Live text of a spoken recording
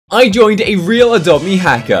I joined a real Adopt Me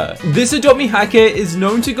hacker. This Adopt Me hacker is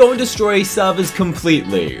known to go and destroy servers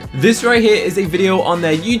completely. This right here is a video on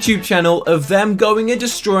their YouTube channel of them going and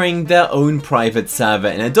destroying their own private server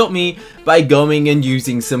in Adopt Me by going and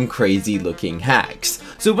using some crazy looking hacks.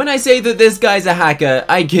 So when I say that this guy's a hacker,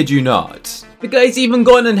 I kid you not. The guy's even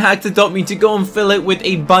gone and hacked Adopt Me to go and fill it with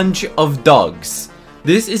a bunch of dogs.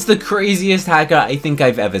 This is the craziest hacker I think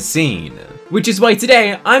I've ever seen. Which is why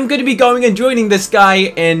today, I'm going to be going and joining this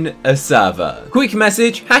guy in a server. Quick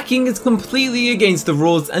message, hacking is completely against the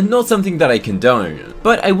rules and not something that I condone.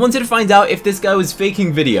 But I wanted to find out if this guy was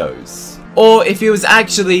faking videos. Or if he was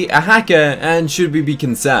actually a hacker and should we be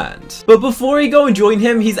concerned. But before I go and join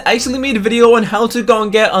him, he's actually made a video on how to go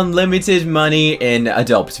and get unlimited money in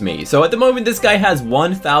Adopt Me. So at the moment, this guy has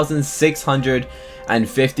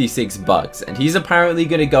 1,656 bucks, and he's apparently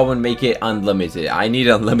gonna go and make it unlimited. I need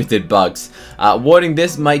unlimited bucks. Warning,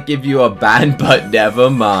 this might give you a ban, but never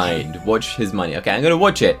mind. Watch his money. Okay, I'm gonna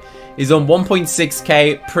watch it. He's on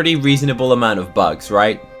 1.6k, pretty reasonable amount of bucks,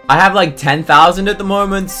 right? I have like 10,000 at the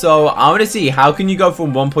moment, so I want to see how can you go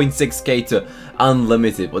from 1.6k to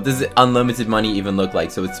unlimited. What does unlimited money even look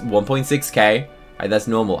like? So it's 1.6k. Right, that's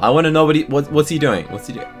normal. I want to know what's he doing? What's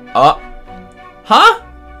he doing? Huh?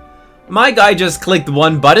 My guy just clicked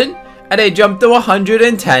one button and it jumped to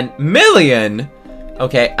 110 million.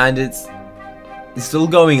 Okay, and it's still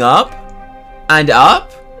going up and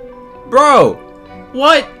up? Bro,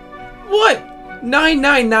 what?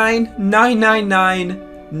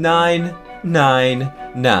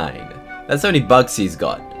 999,999,999. That's how many bucks he's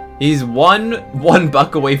got. He's one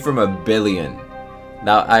buck away from $1 billion.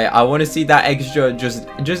 Now I want to see that extra. Just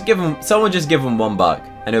give him. Someone just give him $1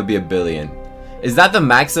 and it'll be $1 billion. Is that the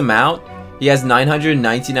max amount? He has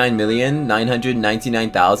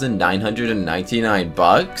 999,999,999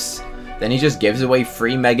 bucks. Then he just gives away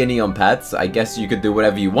free Mega Neon pets. I guess you could do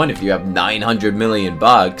whatever you want if you have 900 million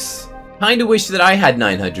bucks. Kinda wish that I had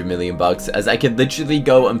 900 million bucks, as I could literally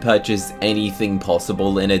go and purchase anything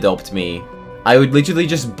possible in Adopt Me. I would literally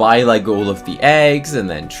just buy like all of the eggs and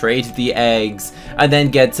then trade the eggs and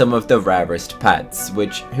then get some of the rarest pets,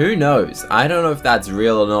 which who knows? I don't know if that's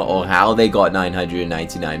real or not, or how they got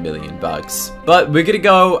 999 million bucks. But we're gonna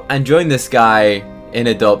go and join this guy in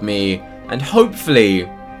Adopt Me, and hopefully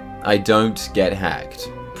I don't get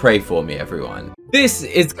hacked. Pray for me, everyone. This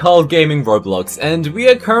is Carl Gaming Roblox, and we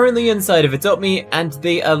are currently inside of Adopt Me, and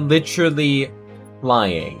they are literally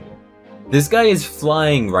flying. This guy is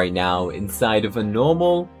flying right now inside of a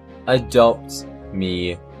normal Adopt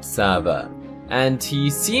Me server. And he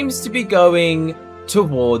seems to be going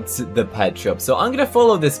towards the pet shop. So I'm going to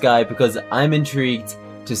follow this guy because I'm intrigued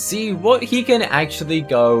to see what he can actually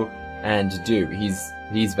go and do. He's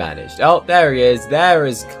vanished. Oh, there he is. There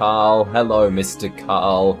is Carl. Hello, Mr.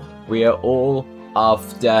 Carl. We are all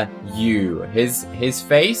after you. His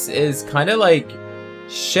face is kind of like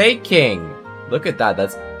shaking. Look at that.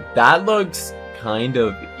 That looks kind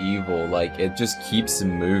of evil, like it just keeps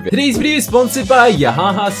moving. Today's video is sponsored by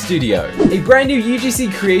Yahaha Studio, a brand new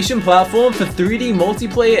UGC creation platform for 3D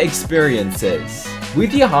multiplayer experiences.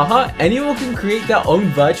 With Yahaha, anyone can create their own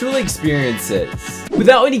virtual experiences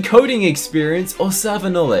without any coding experience or server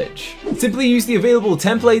knowledge. Simply use the available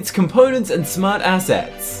templates, components, and smart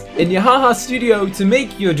assets in Yahaha Studio to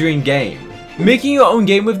make your dream game. Making your own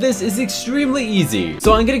game with this is extremely easy,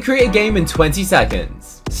 so I'm going to create a game in 20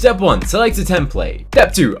 seconds. Step 1, select a template.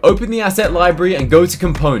 Step 2, open the asset library and go to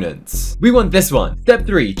components. We want this one. Step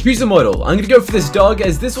 3, choose a model. I'm going to go for this dog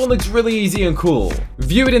as this one looks really easy and cool.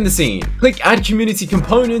 View it in the scene. Click add community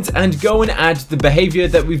component and go and add the behavior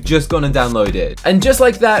that we've just gone and downloaded. And just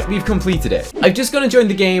like that, we've completed it. I've just gone and joined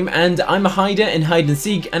the game and I'm a hider in hide and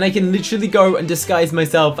seek, and I can literally go and disguise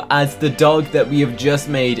myself as the dog that we have just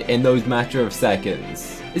made in those matter of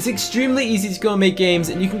seconds. It's extremely easy to go and make games,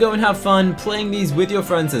 and you can go and have fun playing these with your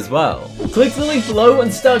friends as well. Click the link below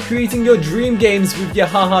and start creating your dream games with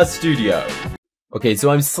Yahaha Studio. Okay, so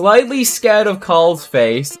I'm slightly scared of Carl's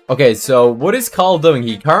face. Okay, so what is Carl doing?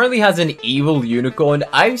 He currently has an evil unicorn.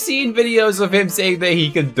 I've seen videos of him saying that he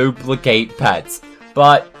can duplicate pets,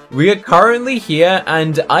 but we are currently here,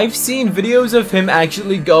 and I've seen videos of him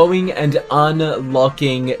actually going and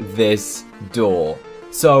unlocking this door.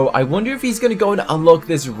 So I wonder if he's gonna go and unlock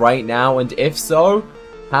this right now, and if so,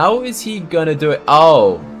 how is he gonna do it?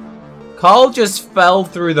 Oh, Carl just fell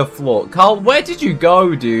through the floor. Carl, where did you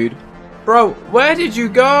go, dude? Bro, where did you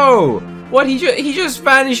go? What, he just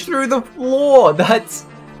vanished through the floor. That's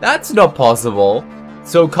not possible.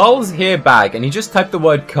 So Carl's here back, and he just typed the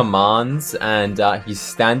word commands, and he's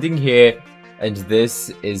standing here, and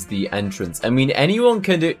this is the entrance. I mean, anyone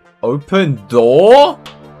can do... Open door?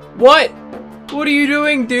 What? What are you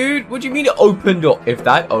doing, dude? What do you mean open door? If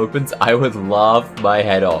that opens, I would laugh my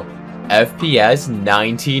head off. FPS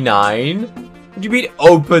 99? What do you mean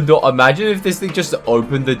open door? Imagine if this thing just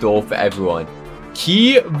opened the door for everyone.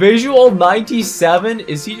 Key visual 97?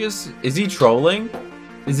 Is he trolling?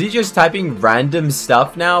 Is he just typing random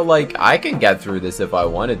stuff now? Like, I can get through this if I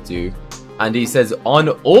wanted to. And he says on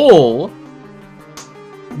all.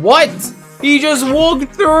 What? He just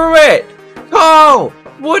walked through it. Carl!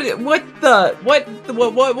 What?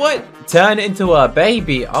 Turn into a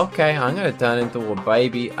baby. Okay, I'm gonna turn into a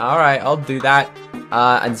baby. Alright, I'll do that.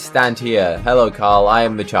 And stand here. Hello, Carl. I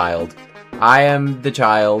am the child. I am the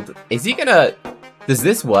child. Is he gonna... Does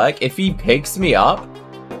this work? If he picks me up?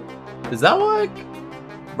 Does that work?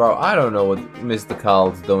 Bro, I don't know what Mr.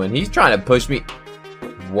 Carl's doing. He's trying to push me.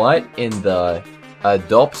 What in the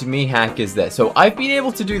adopt me hack is that? So I've been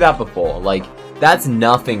able to do that before. Like, that's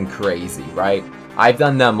nothing crazy, right? I've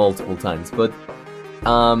done that multiple times, but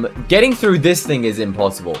getting through this thing is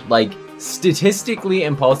impossible. Like, statistically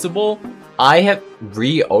impossible. I have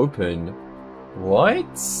reopened.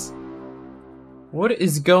 What? What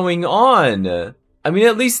is going on? I mean,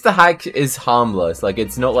 at least the hack is harmless. Like,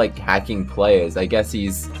 it's not like hacking players. I guess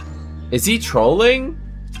he's... Is he trolling?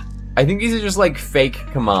 I think these are just like fake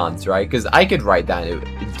commands, right? Because I could write down,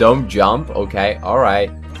 don't jump. Okay,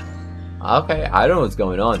 alright. Okay, I don't know what's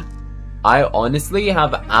going on. I honestly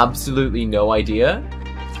have absolutely no idea,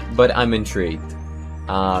 but I'm intrigued.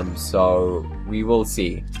 So we will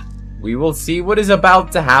see. We will see what is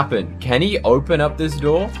about to happen. Can he open up this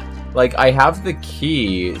door? Like, I have the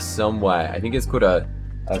key somewhere. I think it's called a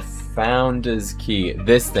founder's key.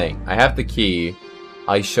 This thing. I have the key.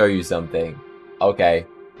 I show you something. Okay.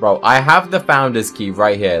 Bro, I have the founder's key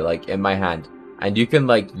right here, like, in my hand. And you can,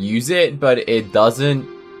 like, use it, but it doesn't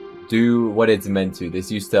do what it's meant to. This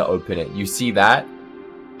used to open it. You see that?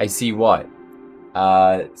 I see what?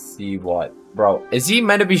 See what? Bro, is he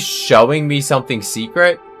meant to be showing me something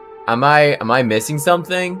secret? Am I missing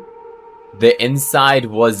something? The inside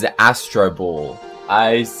was Astro Ball.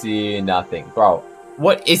 I see nothing. Bro,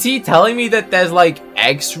 what? Is he telling me that there's, like,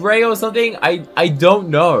 X-ray or something? I don't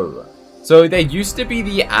know. So there used to be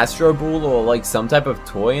the Astro Ball or, like, some type of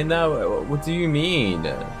toy in there? What do you mean?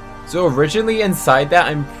 So originally inside that,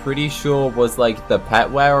 I'm pretty sure was like the pet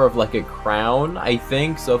wear of like a crown, I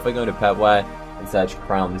think. So if I go to pet wear and search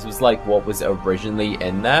crown, this was like what was originally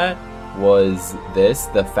in there was this,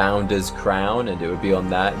 the founder's crown, and it would be on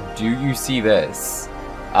that. Do you see this?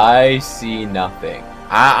 I see nothing.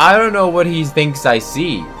 I don't know what he thinks I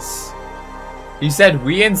sees. He said,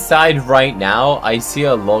 we inside right now. I see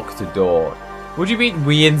a locked door. What do you mean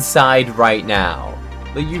we inside right now?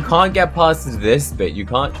 Like, you can't get past this bit. You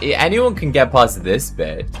can't... Anyone can get past this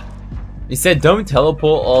bit. He said, don't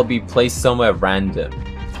teleport or be placed somewhere random.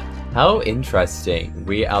 How interesting.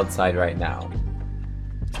 We're outside right now.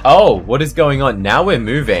 Oh, what is going on? Now we're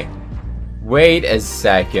moving. Wait a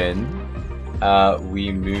second.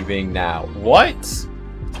 We moving now. What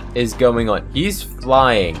is going on? He's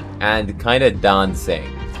flying and kind of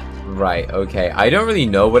dancing. Right, okay. I don't really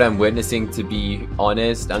know what I'm witnessing, to be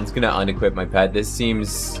honest. I'm just gonna unequip my pet. This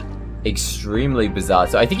seems extremely bizarre.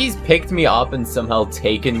 So I think he's picked me up and somehow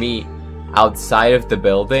taken me outside of the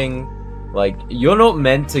building. Like, you're not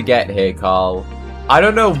meant to get here, Carl. I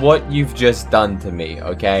don't know what you've just done to me,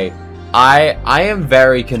 okay? I am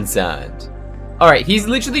very concerned. Alright, he's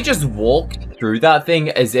literally just walked through that thing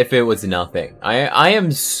as if it was nothing. I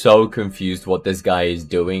am so confused what this guy is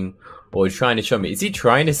doing. Or trying to show me. Is he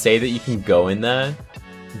trying to say that you can go in there?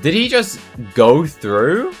 Did he just go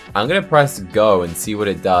through? I'm gonna press go and see what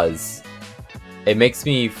it does. It makes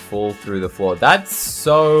me fall through the floor. That's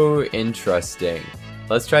so interesting.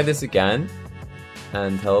 Let's try this again.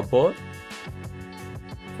 And teleport.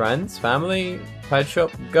 Friends, family, pet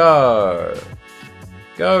shop, go.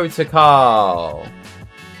 Go to Carl.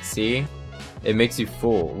 See? It makes you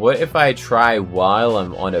fall. What if I try while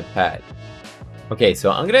I'm on a pet? Okay,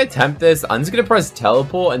 so I'm gonna attempt this. I'm just gonna press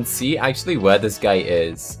teleport and see actually where this guy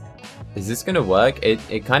is. Is this gonna work?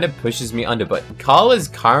 It kind of pushes me under, but Carl is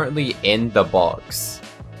currently in the box.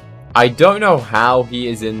 I don't know how he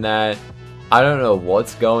is in there. I don't know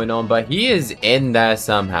what's going on, but he is in there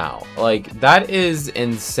somehow. Like, that is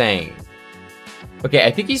insane. Okay,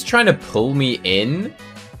 I think he's trying to pull me in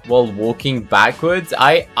while walking backwards.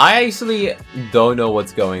 I actually don't know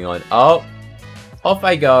what's going on. Oh, off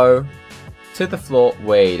I go. To the floor.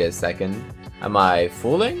 Wait a second. Am I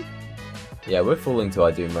falling? Yeah, we're falling to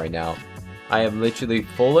our doom right now. I am literally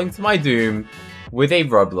falling to my doom with a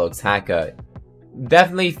Roblox hacker.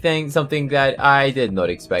 Definitely something that I did not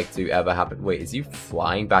expect to ever happen. Wait, is he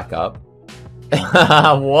flying back up?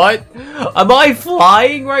 What? Am I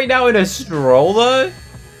flying right now in a stroller?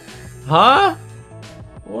 Huh?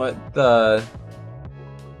 What the?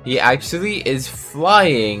 He actually is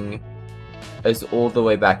flying us all the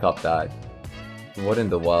way back up that. What in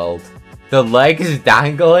the world? The legs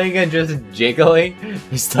dangling and just jiggling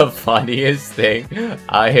is the funniest thing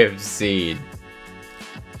I have seen.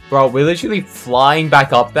 Bro, we're literally flying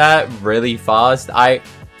back up that really fast. I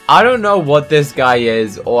don't know what this guy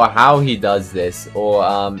is or how he does this or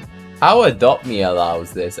how Adopt Me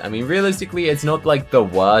allows this. I mean, realistically, it's not like the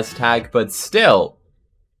worst hack, but still,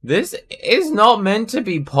 this is not meant to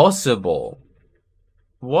be possible.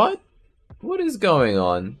 What? What is going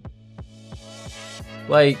on?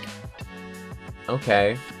 Like,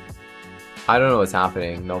 okay. I don't know what's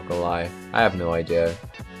happening, not gonna lie. I have no idea.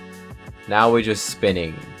 Now we're just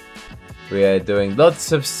spinning. We are doing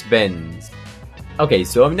lots of spins. Okay,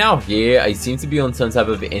 so I'm now here. I seem to be on some type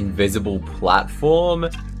of invisible platform.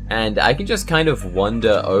 And I can just kind of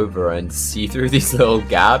wander over and see through these little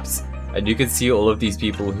gaps. And you can see all of these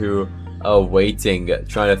people who are waiting,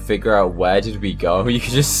 trying to figure out where did we go. You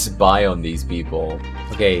can just spy on these people.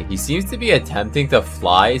 Okay, he seems to be attempting to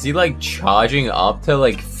fly. Is he like charging up to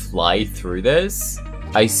like fly through this?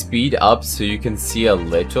 I speed up so you can see a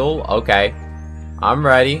little. Okay, I'm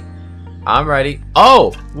ready. I'm ready.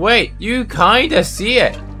 Oh, wait, you kinda see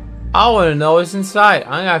it. I wanna know what's inside. I'm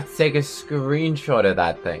gonna have to take a screenshot of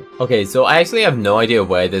that thing. Okay, so I actually have no idea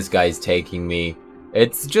where this guy's taking me.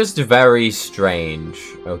 It's just very strange,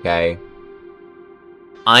 okay?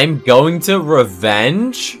 I'm going to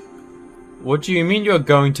revenge? What do you mean you're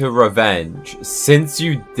going to revenge? Since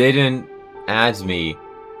you didn't add me,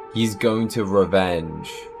 he's going to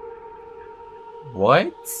revenge.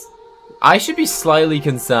 What? I should be slightly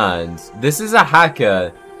concerned. This is a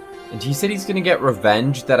hacker, and he said he's gonna get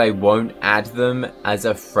revenge that I won't add them as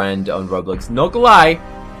a friend on Roblox. Not gonna lie,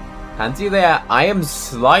 hands you there, I am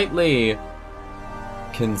slightly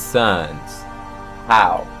concerned.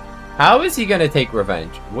 How? How is he gonna take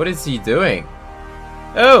revenge? What is he doing?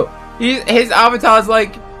 Oh, his avatar's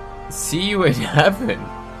like, see you in heaven.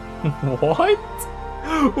 What?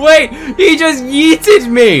 Wait, he just yeeted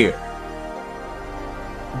me!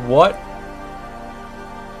 What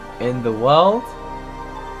in the world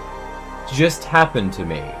just happened to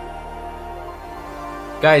me?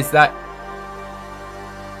 Guys, that...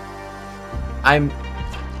 I'm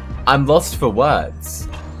lost for words.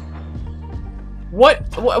 What?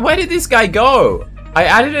 Where did this guy go? I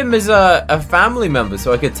added him as a family member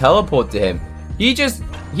so I could teleport to him. He just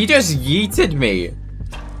yeeted me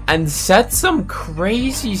and said some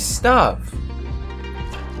crazy stuff.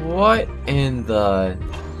 What in the...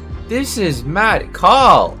 This is mad.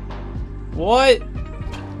 Carl! What?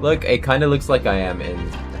 Look, it kind of looks like I am in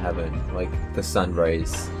heaven. Like the sun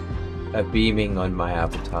rays are beaming on my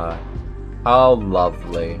avatar. How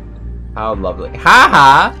lovely. How lovely.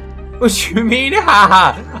 Haha! What do you mean,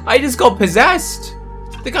 haha? I just got possessed.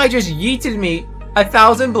 The guy just yeeted me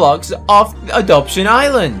 1,000 blocks off Adoption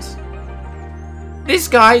Island. This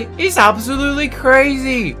guy is absolutely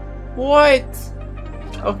crazy. What?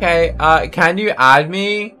 Okay, can you add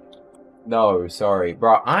me? No, sorry.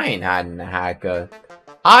 Bro, I ain't adding a hacker.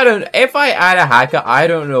 If I add a hacker, I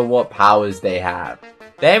don't know what powers they have.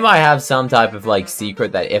 They might have some type of, like,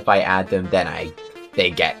 secret that if I add them, then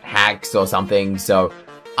they get hacks or something. So,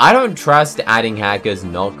 I don't trust adding hackers,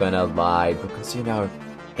 not gonna lie. Because, you know,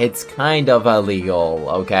 it's kind of illegal,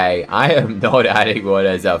 okay? I am not adding one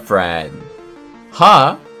as a friend.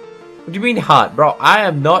 Huh? What do you mean, huh? Bro, I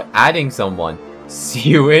am not adding someone. See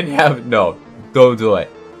you in heaven. No, don't do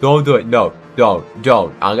it. Don't do it. No, don't.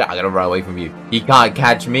 I'm gonna run away from you. He can't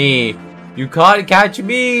catch me. You can't catch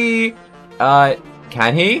me.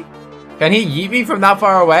 Can he? Can he yeet me from that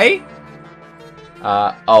far away?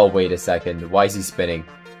 Oh, wait a second. Why is he spinning?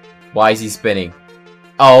 Why is he spinning?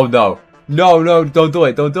 Oh, no. No, don't do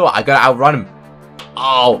it. Don't do it. I gotta outrun him.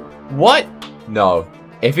 Oh, what? No.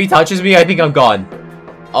 If he touches me, I think I'm gone.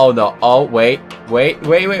 Oh, no. Oh, wait. No.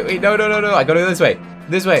 I gotta go this way.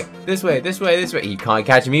 This way. He can't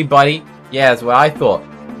catch me, buddy. Yeah, that's what I thought.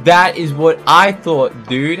 That is what I thought,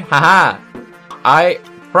 dude. Haha. I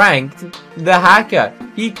pranked the hacker.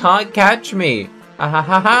 He can't catch me.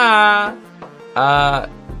 Ha.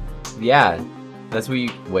 Yeah. That's what you...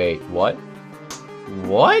 Wait, what?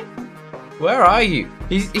 What? Where are you?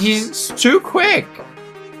 He's too quick.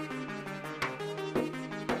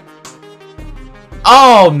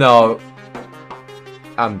 Oh, no.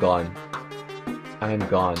 I'm gone.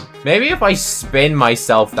 Maybe if I spin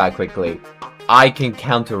myself that quickly, I can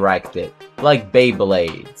counteract it. Like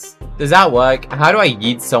Beyblades. Does that work? How do I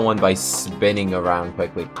yeet someone by spinning around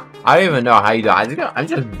quickly? I don't even know how you do it. I'm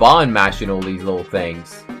just button mashing all these little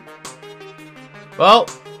things. Well,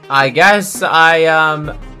 I guess I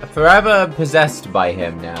am forever possessed by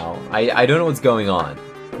him now. I don't know what's going on.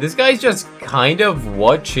 This guy's just kind of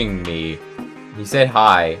watching me. He said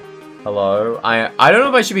hi. Hello. I don't know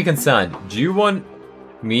if I should be concerned. Do you want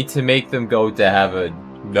me to make them go to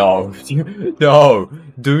heaven? No. No.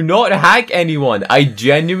 Do not hack anyone. I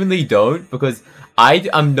genuinely don't, because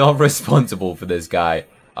I'm not responsible for this guy.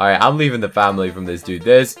 Alright, I'm leaving the family from this dude.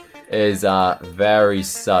 This is very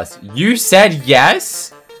sus. You said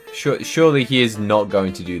yes? Surely he is not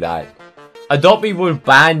going to do that. Adopt Me would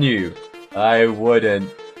ban you. I wouldn't.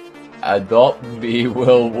 Adopt Me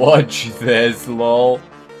will watch this, lol.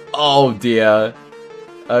 Oh dear.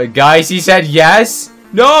 Guys, he said yes?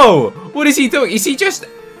 No! What is he doing? Is he just...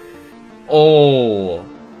 Oh.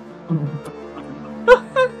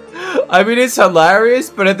 I mean, it's hilarious,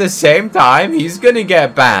 but at the same time, he's gonna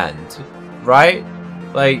get banned. Right?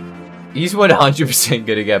 Like, he's 100%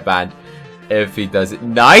 gonna get banned if he does it.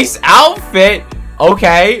 Nice outfit!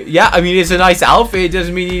 Okay, yeah, I mean, it's a nice outfit. It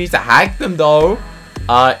doesn't mean he needs to hack them, though.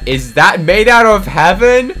 Is that made out of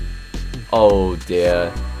heaven? Oh,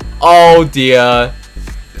 dear. Oh, dear.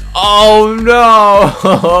 Oh,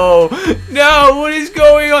 no. No, what is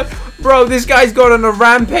going on? Bro, this guy's gone on a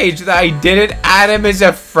rampage that I didn't add him as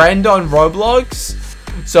a friend on Roblox.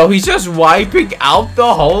 So he's just wiping out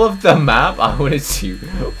the whole of the map. I want to see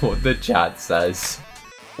what the chat says.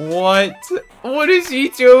 What? What is he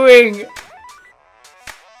doing?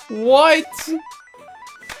 What?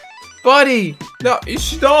 Buddy, no,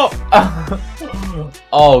 stop.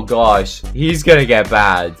 Oh gosh, he's gonna get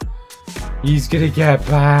banned. He's gonna get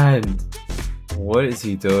banned. What is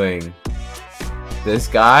he doing? This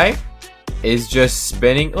guy is just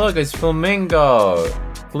spinning. Look, it's Flamingo.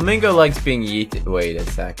 Flamingo likes being yeeted. Wait a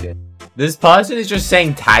second. This person is just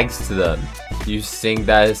saying tags to them. You sing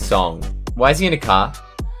that song. Why is he in a car?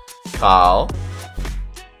 Carl,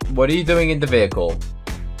 what are you doing in the vehicle?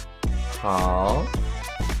 Carl,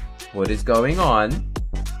 what is going on?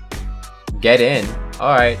 Get in.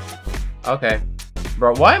 Alright. Okay.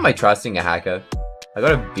 Bro, why am I trusting a hacker? I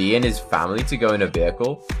gotta be in his family to go in a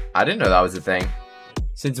vehicle? I didn't know that was a thing.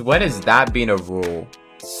 Since when has that been a rule?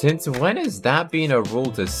 Since when has that been a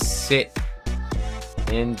rule to sit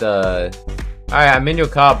in the... Alright, I'm in your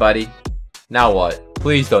car, buddy. Now what?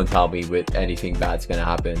 Please don't tell me with anything bad's gonna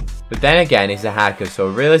happen. But then again, he's a hacker, so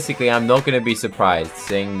realistically, I'm not gonna be surprised.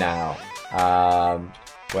 Sing now.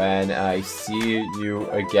 When I see you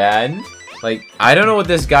again. Like, I don't know what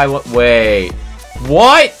this guy wait.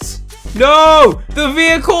 What? No! The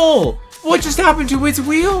vehicle! What just happened to its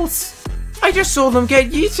wheels? I just saw them get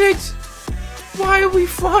yeeted. Why are we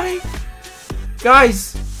flying?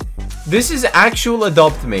 Guys, this is actual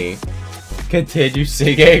Adopt Me. Continue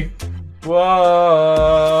singing.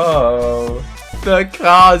 Whoa. The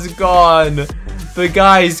car's gone. The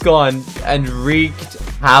guy's gone and wreaked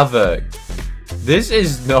havoc. This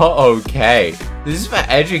is not okay. This is for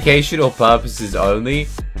educational purposes only.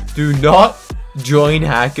 Do not join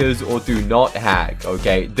hackers or do not hack,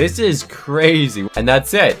 okay? This is crazy. And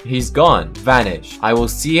that's it. He's gone. Vanished. I will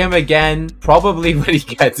see him again probably when he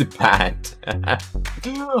gets banned.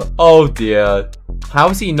 Oh dear. How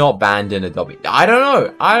is he not banned in Adopt Me? I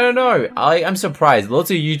don't know. I'm surprised. Lots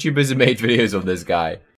of YouTubers have made videos of this guy.